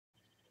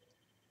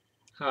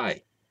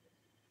Hi,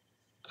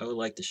 I would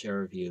like to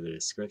share with you the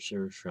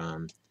scripture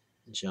from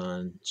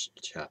John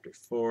chapter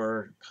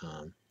 4,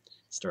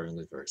 starting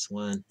with verse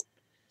 1.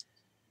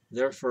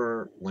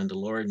 Therefore, when the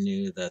Lord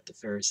knew that the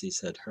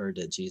Pharisees had heard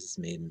that Jesus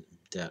made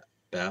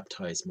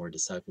baptize more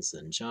disciples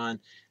than John,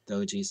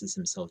 though Jesus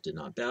himself did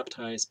not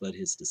baptize, but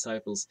his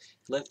disciples,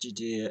 he left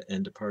Judea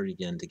and departed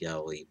again to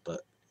Galilee,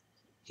 but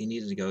he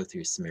needed to go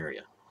through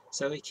Samaria.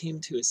 So he came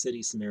to a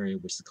city, Samaria,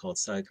 which is called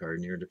Sychar,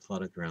 near the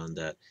plot of ground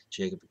that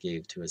Jacob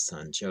gave to his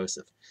son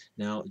Joseph.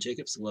 Now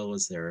Jacob's well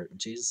was there.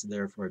 Jesus,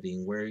 therefore,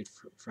 being wearied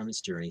from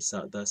his journey,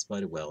 sat thus by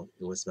the well.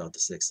 It was about the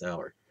sixth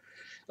hour.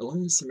 A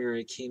woman in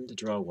Samaria came to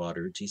draw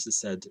water. Jesus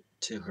said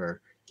to her,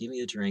 "Give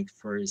me a drink,"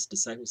 for his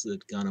disciples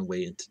had gone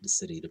away into the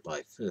city to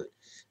buy food.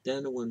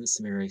 Then the woman in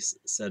Samaria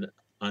said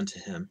unto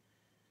him,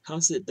 how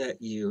is it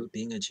that you,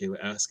 being a Jew,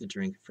 ask a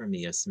drink from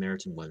me, a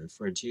Samaritan woman?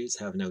 For Jews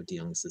have no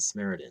dealings with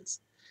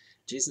Samaritans.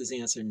 Jesus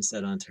answered and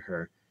said unto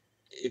her,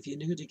 if you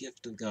knew the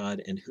gift of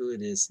God, and who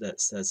it is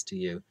that says to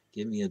you,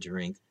 give me a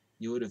drink,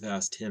 you would have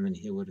asked him, and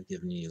he would have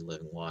given you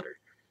living water.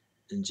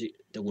 And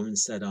the woman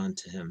said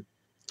unto him,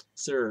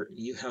 Sir,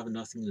 you have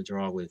nothing to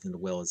draw with, and the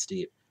well is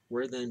deep.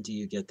 Where then do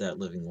you get that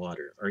living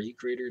water? Are you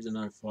greater than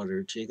our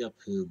father Jacob,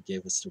 who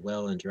gave us the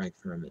well and drank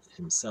from it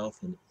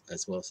himself, and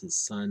as well as his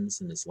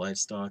sons and his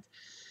livestock?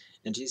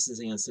 And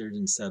Jesus answered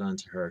and said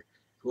unto her,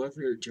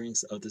 whoever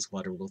drinks of this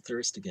water will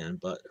thirst again,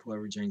 but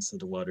whoever drinks of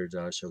the water that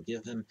I shall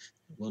give him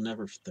will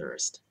never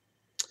thirst.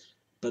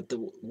 But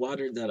the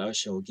water that I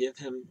shall give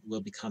him will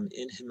become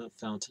in him a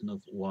fountain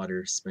of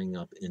water springing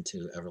up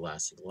into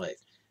everlasting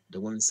life. The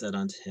woman said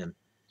unto him,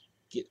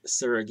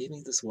 Sir, give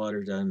me this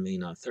water that I may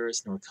not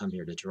thirst, nor come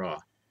here to draw.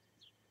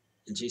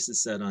 And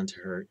Jesus said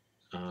unto her,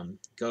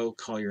 Go,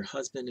 call your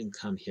husband, and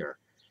come here.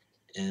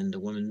 And the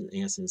woman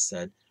answered and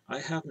said, I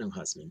have no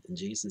husband. And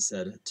Jesus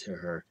said to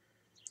her,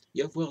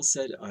 you have well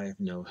said, I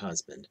have no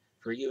husband.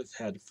 For you have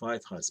had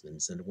 5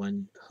 husbands, and the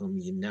one whom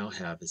you now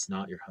have is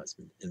not your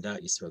husband, and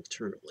that you spoke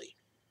truly.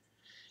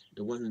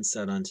 The woman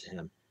said unto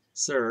him,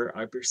 Sir,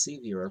 I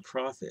perceive you are a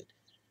prophet.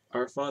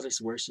 Our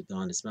fathers worshipped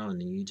on this mountain,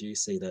 and you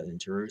Jews say that in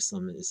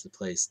Jerusalem is the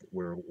place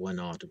where one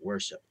ought to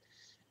worship.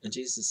 And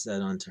Jesus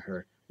said unto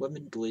her,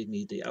 woman, believe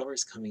me, the hour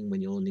is coming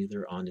when you will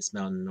neither on this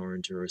mountain nor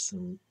in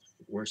Jerusalem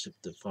worship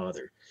the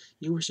Father.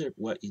 You worship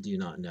what you do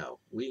not know.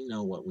 We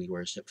know what we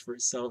worship, for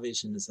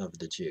salvation is of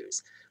the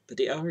Jews. But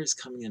the hour is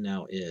coming, and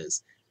now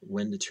is,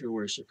 when the true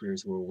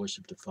worshippers will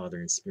worship the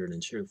Father in spirit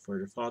and truth, for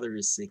the Father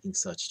is seeking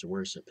such to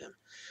worship him.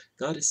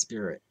 God is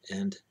spirit,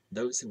 and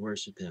those who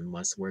worship him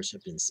must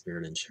worship in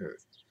spirit and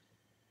truth.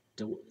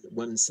 The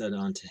woman said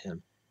unto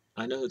him,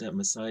 I know that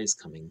Messiah is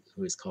coming,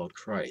 who is called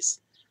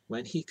Christ.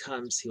 When he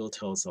comes, he will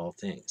tell us all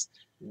things.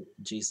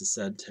 Jesus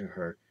said to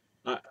her,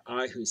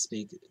 I who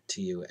speak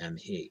to you am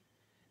he.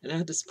 And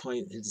at this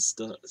point his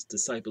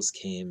disciples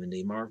came, and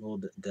they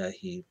marveled that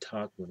he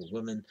talked with a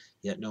woman,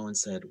 yet no one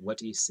said, what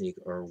do you seek,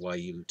 or why are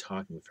you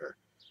talking with her?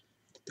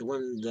 The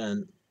woman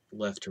then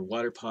left her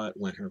water pot,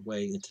 went her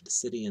way into the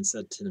city, and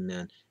said to the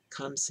men,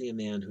 come see a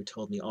man who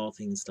told me all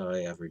things that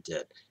I ever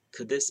did.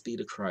 Could this be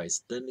the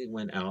Christ? Then they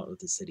went out of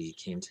the city and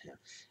came to him.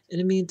 In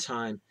the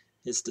meantime,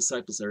 his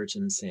disciples urged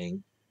him,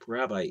 saying,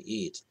 Rabbi,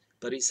 eat.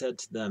 But he said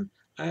to them,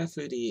 I have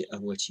food to eat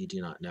of which you do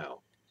not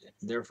know.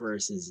 Therefore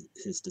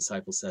his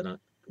disciples said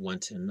one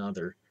to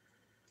another,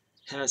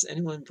 has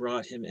anyone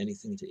brought him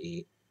anything to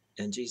eat?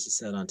 And Jesus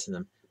said unto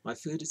them, my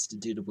food is to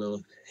do the will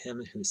of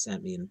him who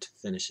sent me and to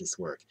finish his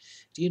work.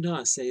 Do you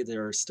not say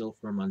there are still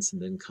 4 months,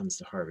 and then comes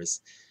the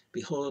harvest?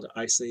 Behold,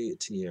 I say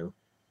to you,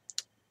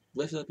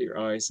 lift up your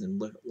eyes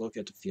and look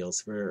at the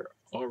fields, for they are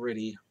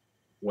already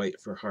white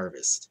for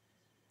harvest.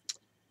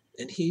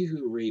 And he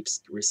who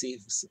reaps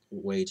receives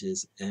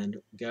wages and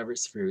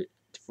gathers fruit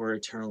for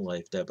eternal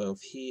life, that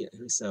both he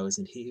who sows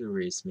and he who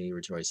reaps may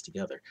rejoice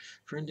together.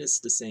 For in this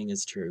the saying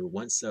is true,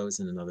 one sows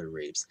and another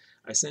reaps.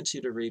 I sent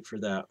you to reap for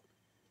that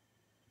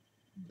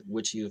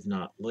which you have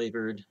not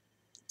labored.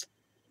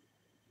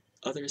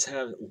 Others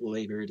have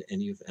labored,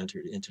 and you have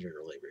entered into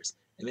their labors.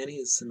 And many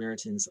of the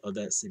Samaritans of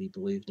that city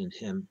believed in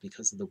him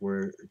because of the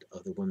word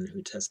of the woman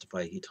who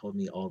testified, he told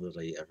me all that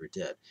I ever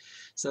did.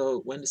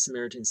 So when the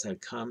Samaritans had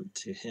come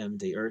to him,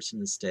 they urged him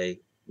to stay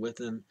with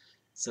them.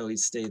 So he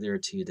stayed there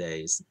 2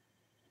 days.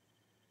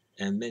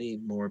 And many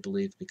more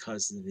believed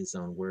because of his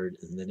own word.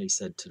 And then he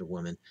said to the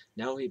woman,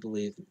 now we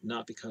believe,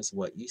 not because of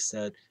what you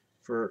said,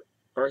 for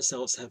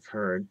ourselves have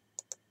heard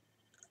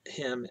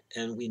him,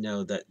 and we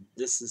know that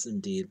this is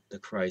indeed the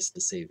Christ,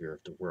 the Savior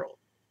of the world.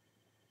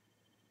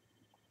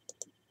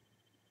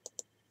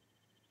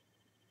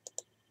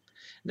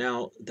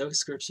 Now, those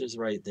scriptures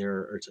right there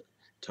are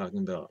talking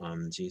about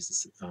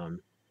Jesus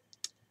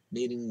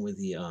meeting with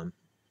the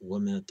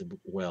woman at the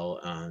well.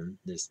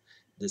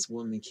 This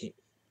woman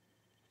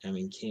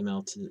came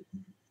out to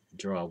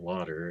draw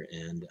water,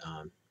 and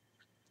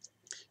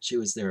she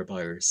was there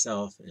by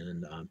herself,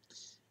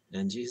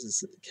 and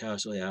Jesus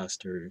casually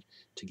asked her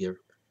to give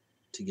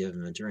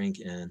him a drink,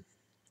 and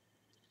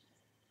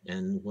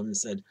the woman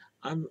said,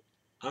 I'm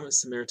a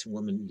Samaritan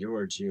woman,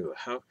 you're a Jew.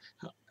 How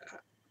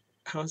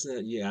how's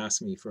that you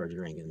ask me for a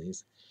drink? And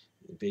he's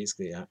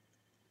basically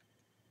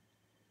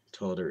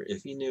told her,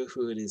 if you knew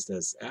who it is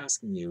that's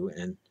asking you,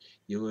 and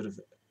you would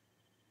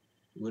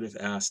have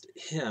asked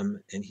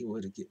him, and he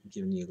would have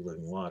given you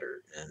living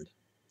water.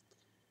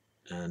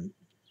 And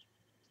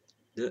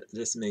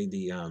this made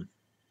the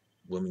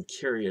woman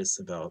curious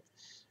about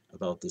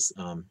this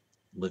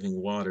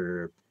living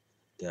water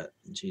that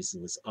Jesus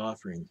was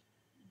offering,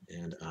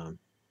 and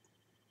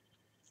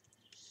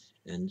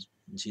and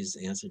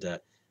Jesus answered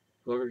that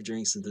whoever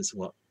drinks of this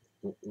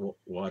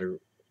water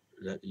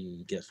that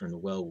you get from the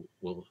well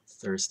will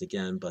thirst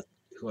again, but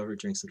whoever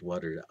drinks of the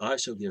water that I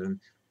shall give him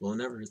will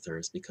never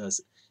thirst,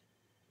 because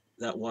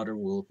that water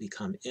will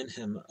become in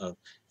him a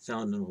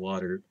fountain of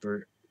water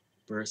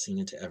bursting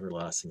into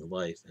everlasting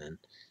life. And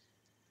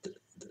th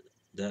th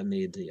that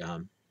made the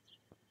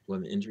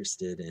woman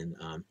interested in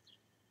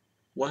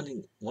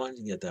wanting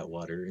to get that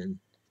water. And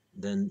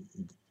then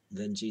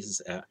then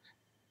Jesus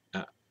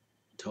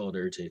told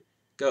her to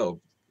go,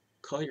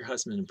 call your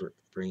husband and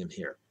bring him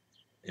here.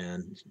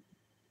 And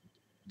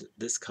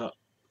this caught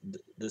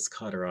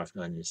her off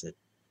guard, and she said,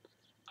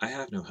 I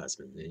have no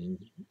husband.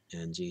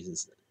 And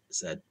Jesus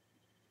said,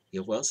 you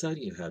have well said,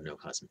 you have no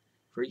husband,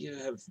 for you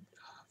have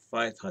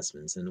 5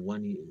 husbands, and the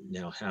one you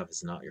now have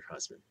is not your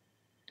husband.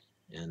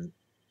 And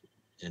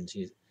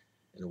the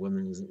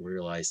woman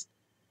realized,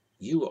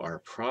 you are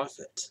a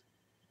prophet.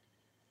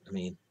 I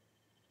mean,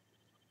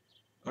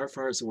 our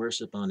fathers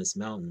worship on this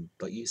mountain,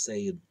 but you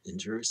say in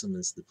Jerusalem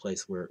is the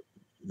place where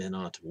men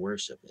ought to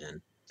worship.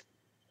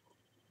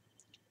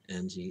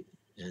 And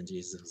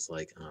Jesus was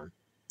like,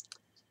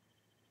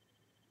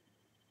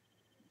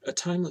 a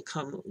time will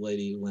come,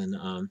 lady, when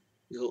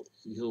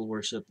you'll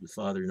worship the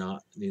Father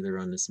not neither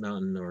on this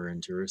mountain nor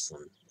in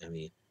Jerusalem.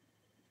 And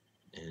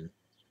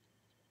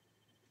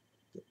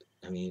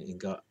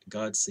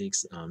God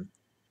seeks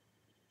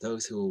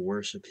those who will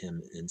worship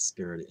Him in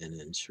spirit and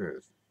in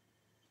truth.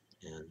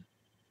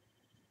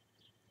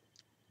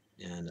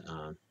 And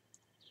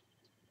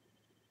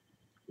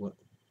what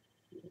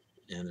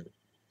and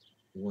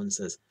one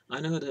says, I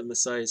know that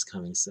Messiah is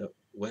coming, so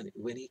when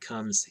He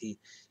comes,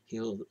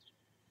 He'll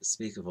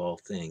speak of all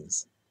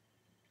things.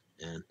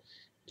 And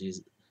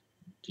Jesus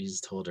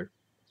told her,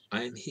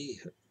 I am He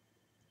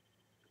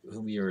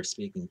whom you are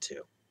speaking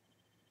to.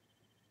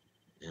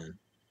 And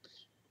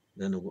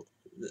then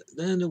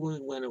the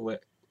woman went away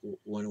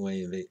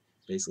and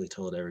basically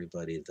told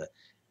everybody that,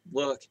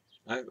 look,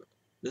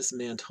 this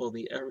man told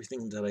me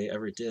everything that I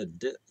ever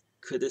did.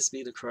 Could this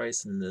be the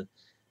Christ? And then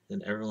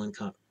everyone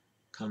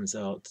comes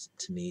out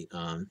to meet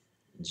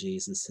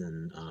Jesus,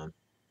 and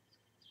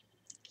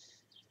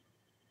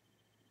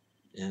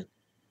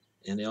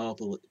they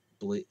all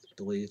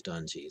believed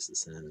on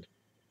Jesus. And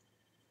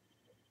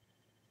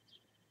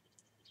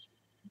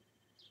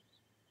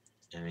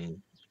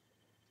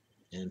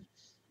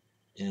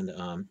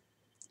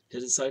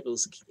his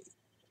disciples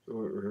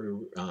were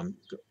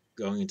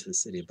going into the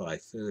city to buy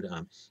food,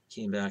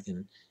 came back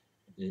and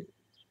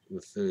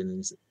with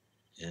food,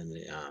 and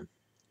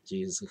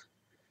Jesus,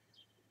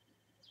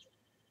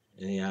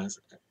 and he asked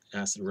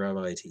the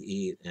rabbi to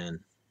eat, and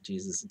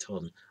Jesus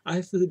told him, I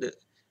have food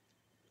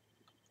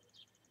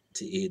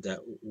to eat that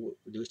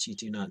which you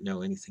do not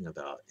know anything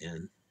about.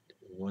 And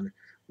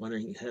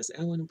wondering, has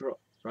anyone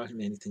brought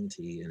him anything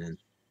to eat?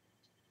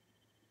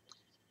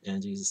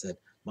 And Jesus said,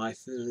 my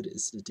food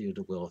is to do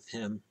the will of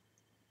him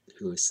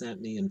who has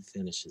sent me and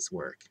finish his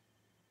work.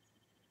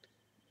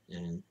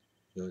 And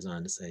goes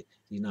on to say,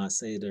 do not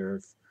say there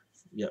are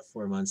yet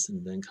 4 months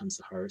and then comes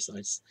the harvest.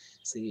 I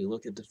say you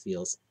look at the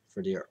fields,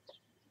 for they are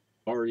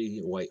already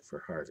white for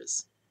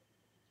harvest.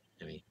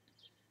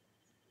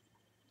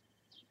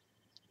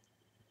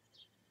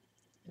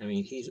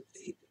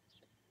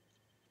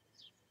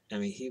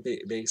 He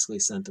basically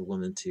sent the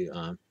woman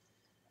to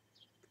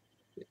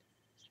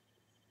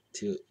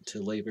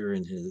labor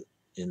in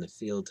the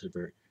field to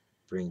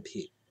bring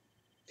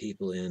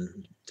people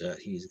in that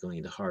he's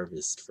going to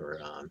harvest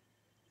for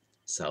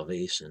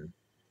salvation,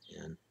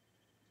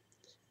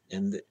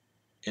 and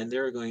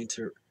they're going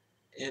to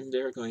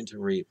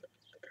reap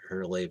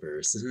her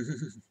labors.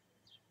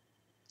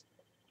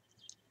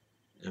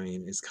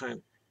 It's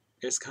kind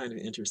of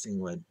interesting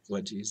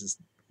what Jesus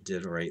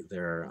did right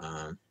there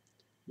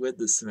with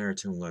the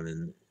Samaritan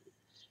woman,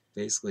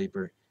 basically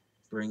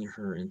bring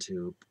her and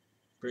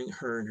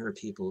her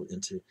people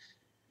into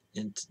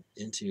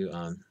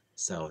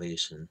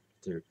salvation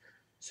through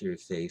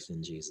faith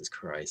in Jesus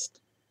Christ.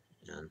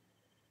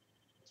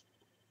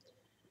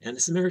 And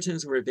the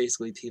Samaritans were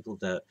basically people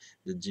that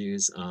the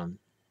Jews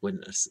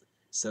wouldn't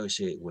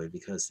associate with,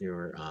 because they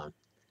were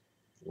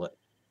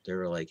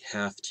like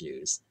half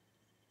Jews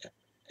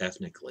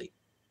ethnically,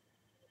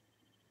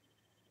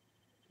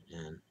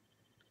 and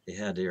they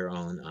had their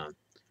own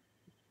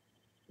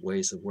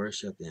ways of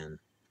worship, and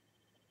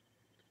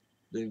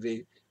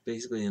they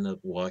basically end up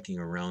walking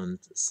around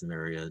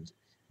Samaria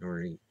in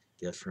order to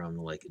get from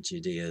like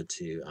Judea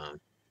to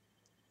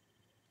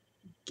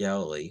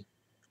Galilee.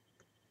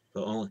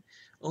 But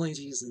only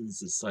Jesus'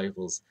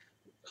 disciples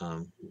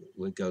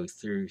would go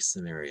through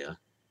Samaria,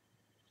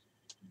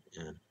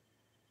 and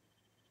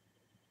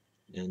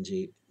and,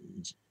 G,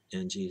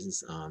 and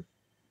Jesus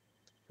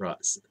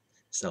brought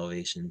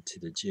salvation to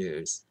the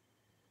Jews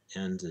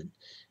and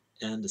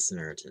the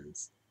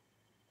Samaritans.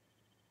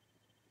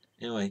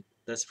 Anyway,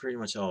 that's pretty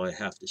much all I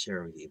have to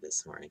share with you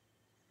this morning.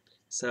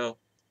 So,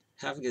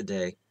 have a good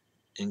day,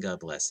 and God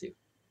bless you.